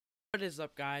What is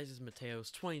up, guys? It's Mateo's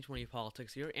 2020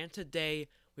 Politics here, and today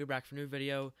we're back for a new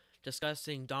video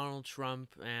discussing Donald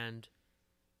Trump and...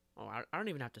 I don't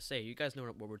even have to say, you guys know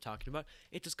what we're talking about.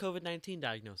 It's his COVID-19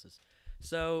 diagnosis.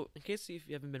 So, in case if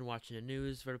you haven't been watching the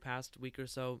news for the past week or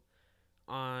so,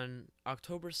 on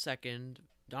October 2nd,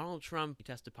 Donald Trump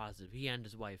tested positive, he and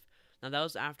his wife. Now, that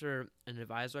was after an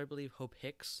advisor, I believe, Hope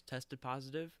Hicks, tested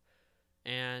positive,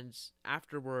 and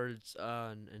afterwards,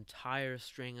 an entire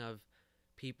string of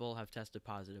people have tested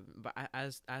positive. But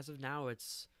as of now,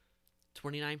 it's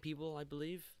 29 people, I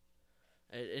believe.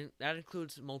 That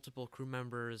includes multiple crew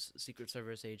members, Secret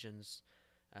Service agents.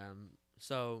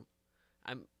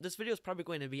 This video is probably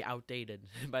going to be outdated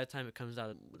by the time it comes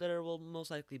out. There will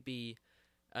most likely be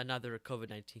another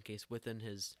COVID-19 case within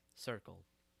his circle.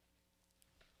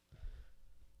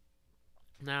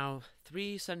 Now,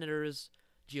 3 senators,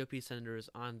 GOP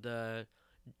senators, on the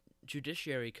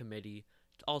Judiciary Committee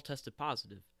all tested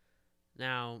positive.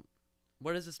 Now,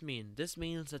 what does this mean? This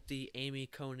means that the Amy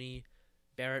Coney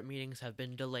Barrett meetings have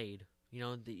been delayed. You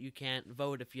know, that you can't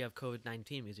vote if you have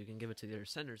COVID-19 because you can give it to the other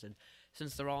senators. And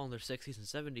since they're all in their 60s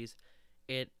and 70s,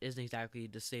 it isn't exactly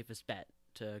the safest bet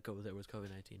to go there with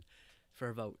COVID-19 for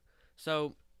a vote.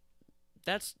 So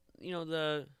that's,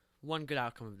 the one good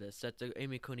outcome of this, that the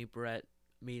Amy Coney Barrett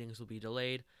meetings will be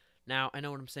delayed. Now, I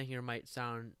know what I'm saying here might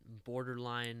sound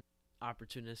borderline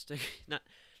opportunistic,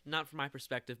 not from my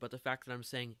perspective, but the fact that I'm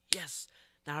saying, yes,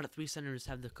 now that 3 senators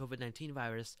have the COVID-19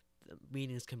 virus, the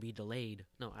meetings can be delayed.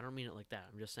 No, I don't mean it like that.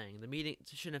 I'm just saying the meeting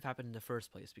shouldn't have happened in the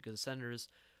first place because the senators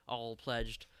all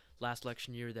pledged last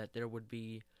election year that there would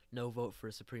be no vote for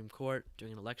a Supreme Court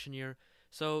during an election year.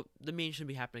 So the meeting shouldn't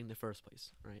be happening in the first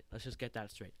place, right? Let's just get that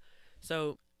straight.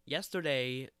 So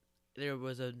yesterday, there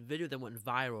was a video that went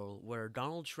viral where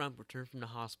Donald Trump returned from the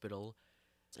hospital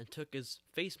and took his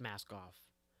face mask off.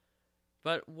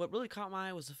 But what really caught my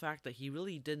eye was the fact that he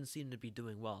really didn't seem to be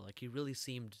doing well. Like, he really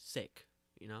seemed sick,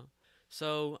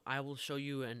 So I will show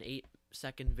you an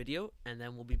 8-second video, and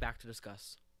then we'll be back to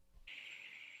discuss.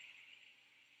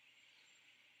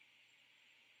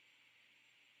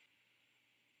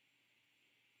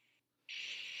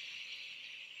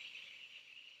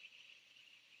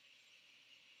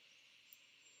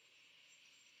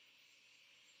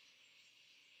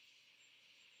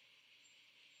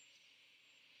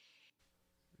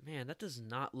 Man, that does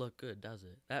not look good, does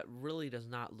it? That really does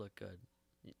not look good.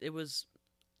 It was,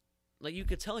 like, you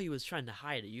could tell he was trying to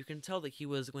hide it. You can tell that he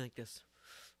was going like this.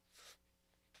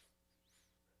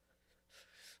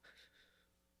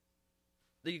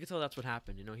 You could tell that's what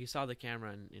happened, he saw the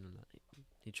camera and,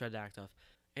 he tried to act off.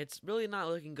 It's really not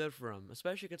looking good for him,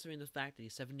 especially considering the fact that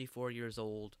he's 74 years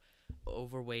old,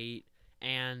 overweight,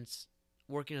 and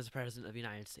working as the president of the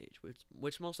United States,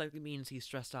 which most likely means he's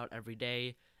stressed out every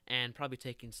day and probably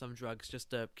taking some drugs just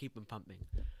to keep him pumping.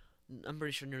 I'm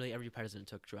pretty sure nearly every president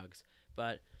took drugs,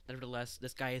 but nevertheless,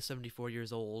 this guy is 74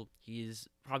 years old. He's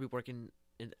probably working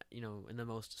in the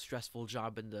most stressful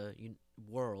job in the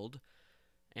world,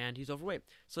 and he's overweight.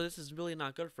 So this is really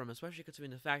not good for him, especially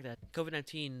considering the fact that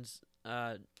COVID-19's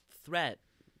threat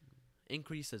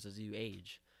increases as you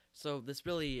age. So this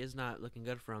really is not looking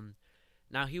good for him.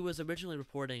 Now, he was originally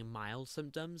reporting mild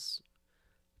symptoms.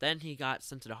 Then he got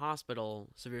sent to the hospital,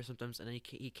 severe symptoms, and then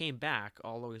he came back,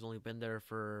 although he's only been there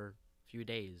for a few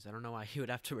days. I don't know why he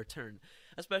would have to return,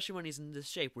 especially when he's in this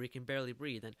shape where he can barely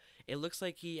breathe. And it looks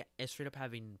like he is straight up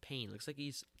having pain. It looks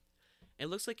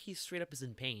like he's straight up is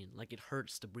in pain, like it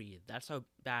hurts to breathe. That's how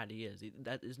bad he is.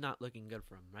 That is not looking good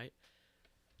for him, right?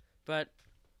 But,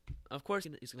 of course,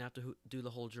 he's going to have to do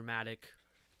the whole dramatic...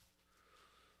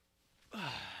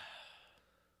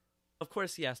 Of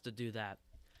course he has to do that.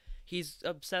 He's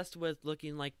obsessed with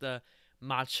looking like the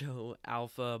macho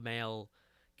alpha male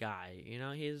guy.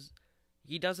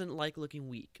 He doesn't like looking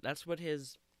weak. That's what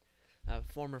his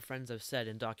former friends have said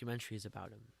in documentaries about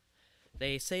him.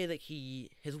 They say that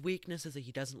his weakness is that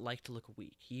he doesn't like to look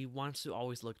weak. He wants to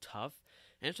always look tough,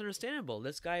 and it's understandable.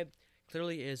 This guy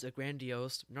clearly is a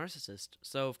grandiose narcissist,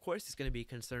 so of course he's going to be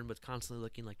concerned with constantly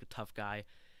looking like the tough guy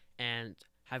and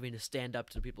having to stand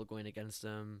up to the people going against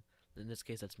him. In this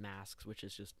case, that's masks, which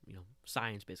is just,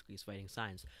 science, basically. He's fighting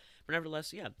science. But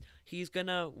nevertheless, yeah, he's going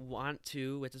to want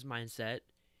to, with his mindset,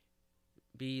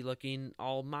 be looking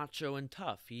all macho and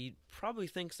tough. He probably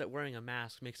thinks that wearing a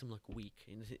mask makes him look weak.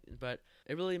 But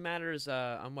it really matters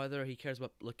on whether he cares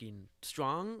about looking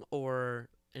strong or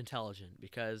intelligent.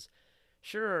 Because,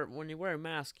 sure, when you wear a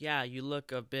mask, yeah, you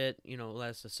look a bit,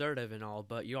 less assertive and all,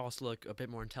 but you also look a bit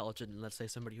more intelligent than, let's say,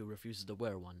 somebody who refuses to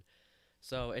wear one.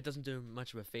 So it doesn't do him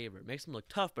much of a favor. It makes him look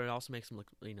tough, but it also makes him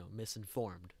look,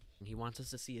 misinformed. He wants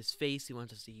us to see his face. He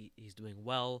wants us to see he's doing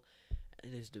well.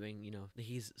 is doing,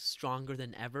 he's stronger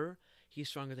than ever. He's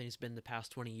stronger than he's been the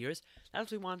past 20 years.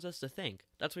 That's what he wants us to think.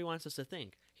 That's what he wants us to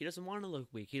think. He doesn't want to look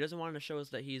weak. He doesn't want to show us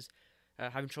that he's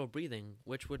having trouble breathing,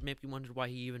 which would make me wonder why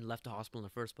he even left the hospital in the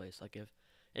first place. Like,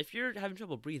 if you're having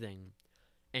trouble breathing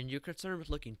and you're concerned with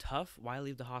looking tough, why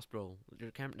leave the hospital?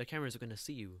 The cameras are going to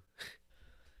see you.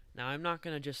 Now, I'm not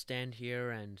going to just stand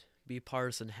here and be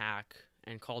partisan hack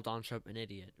and call Donald Trump an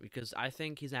idiot, because I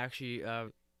think he's actually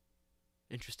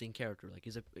interesting character. Like,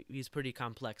 he's pretty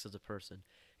complex as a person.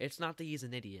 It's not that he's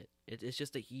an idiot. It's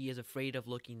just that he is afraid of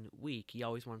looking weak. He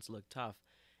always wants to look tough.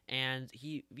 And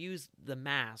he views the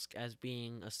mask as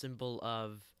being a symbol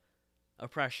of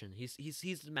oppression. He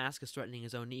sees the mask as threatening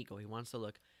his own ego. He wants to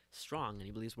look strong, and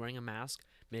he believes wearing a mask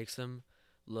makes him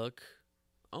look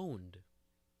owned,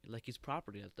 like he's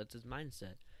property. That's his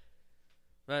mindset.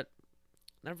 But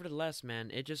nevertheless,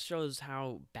 man, it just shows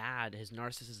how bad his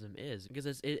narcissism is,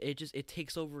 because it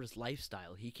takes over his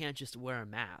lifestyle. He can't just wear a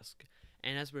mask,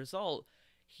 and as a result,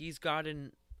 he's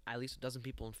gotten at least a dozen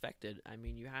people infected. I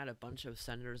mean, you had a bunch of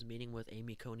senators meeting with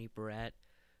Amy Coney Barrett,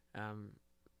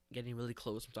 getting really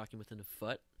close from talking within a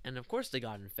foot, and of course they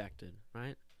got infected,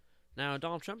 right? Now,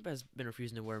 Donald Trump has been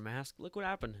refusing to wear a mask. Look what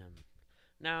happened to him.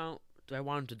 Now, do I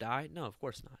want him to die? No, of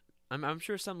course not. I'm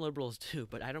sure some liberals do,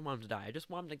 but I don't want him to die. I just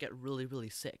want him to get really, really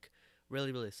sick.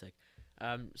 Really, really sick.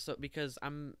 Because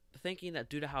I'm thinking that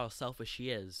due to how selfish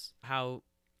he is, how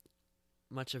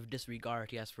much of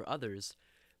disregard he has for others,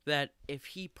 that if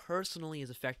he personally is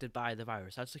affected by the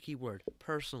virus, that's the key word,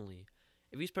 personally.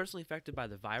 If he's personally affected by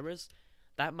the virus,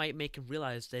 that might make him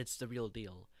realize that it's the real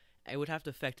deal. It would have to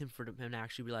affect him for him to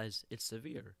actually realize it's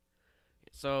severe.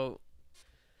 So,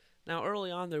 now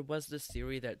early on there was this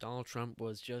theory that Donald Trump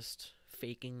was just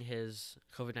faking his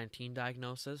COVID-19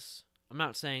 diagnosis. I'm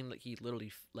not saying that he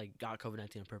literally got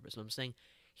COVID-19 on purpose. I'm saying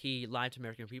he lied to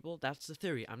American people. That's the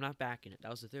theory. I'm not backing it.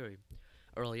 That was the theory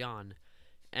early on.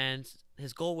 And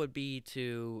his goal would be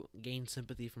to gain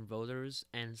sympathy from voters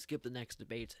and skip the next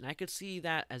debates. And I could see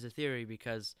that as a theory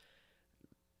because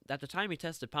at the time he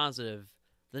tested positive,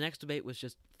 the next debate was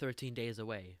just 13 days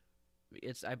away.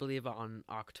 It's, I believe, on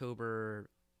October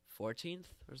 14th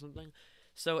or something.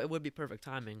 So it would be perfect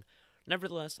timing.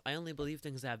 Nevertheless, I only believe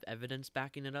things that have evidence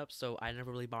backing it up, so I never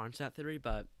really bought into that theory.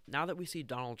 But now that we see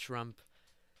Donald Trump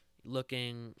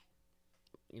looking,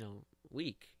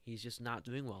 weak, he's just not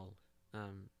doing well.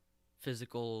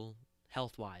 Physical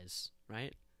health-wise,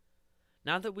 right?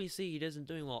 Now that we see he isn't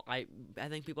doing well, I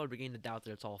think people are beginning to doubt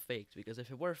that it's all faked, because if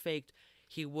it were faked,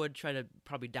 he would try to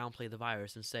probably downplay the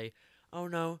virus and say, oh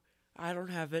no, I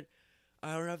don't have it,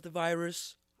 I don't have the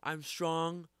virus, I'm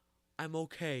strong, I'm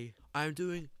okay, I'm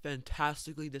doing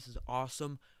fantastically, this is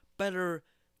awesome, better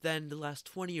than the last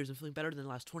 20 years, I'm feeling better than the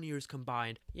last 20 years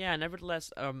combined. Yeah,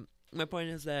 nevertheless, my point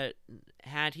is that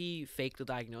had he faked the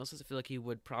diagnosis, I feel like he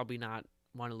would probably not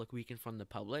want to look weak in front of the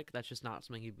public. That's just not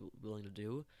something he'd be willing to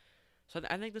do. So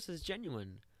I think this is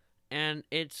genuine. And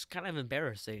it's kind of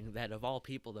embarrassing that, of all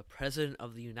people, the President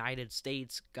of the United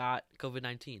States got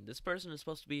COVID-19. This person is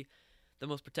supposed to be the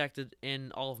most protected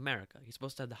in all of America. He's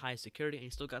supposed to have the highest security, and he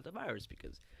still got the virus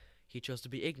because he chose to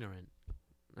be ignorant.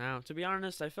 Now, to be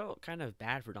honest, I felt kind of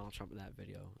bad for Donald Trump in that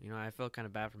video. I felt kind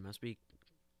of bad for him. It must be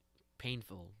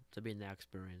painful to be in that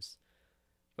experience.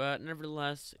 But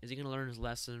nevertheless, is he going to learn his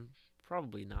lesson?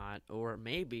 Probably not. Or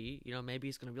maybe, maybe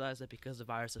he's going to realize that because the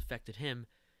virus affected him,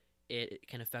 it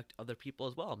can affect other people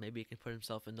as well. Maybe he can put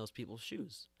himself in those people's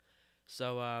shoes.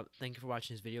 So, thank you for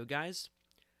watching this video, guys.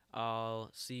 I'll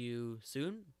see you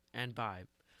soon, and bye.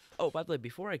 Oh, by the way,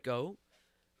 before I go,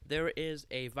 there is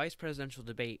a vice presidential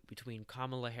debate between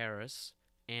Kamala Harris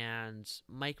and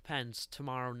Mike Pence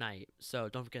tomorrow night. So,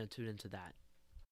 don't forget to tune into that.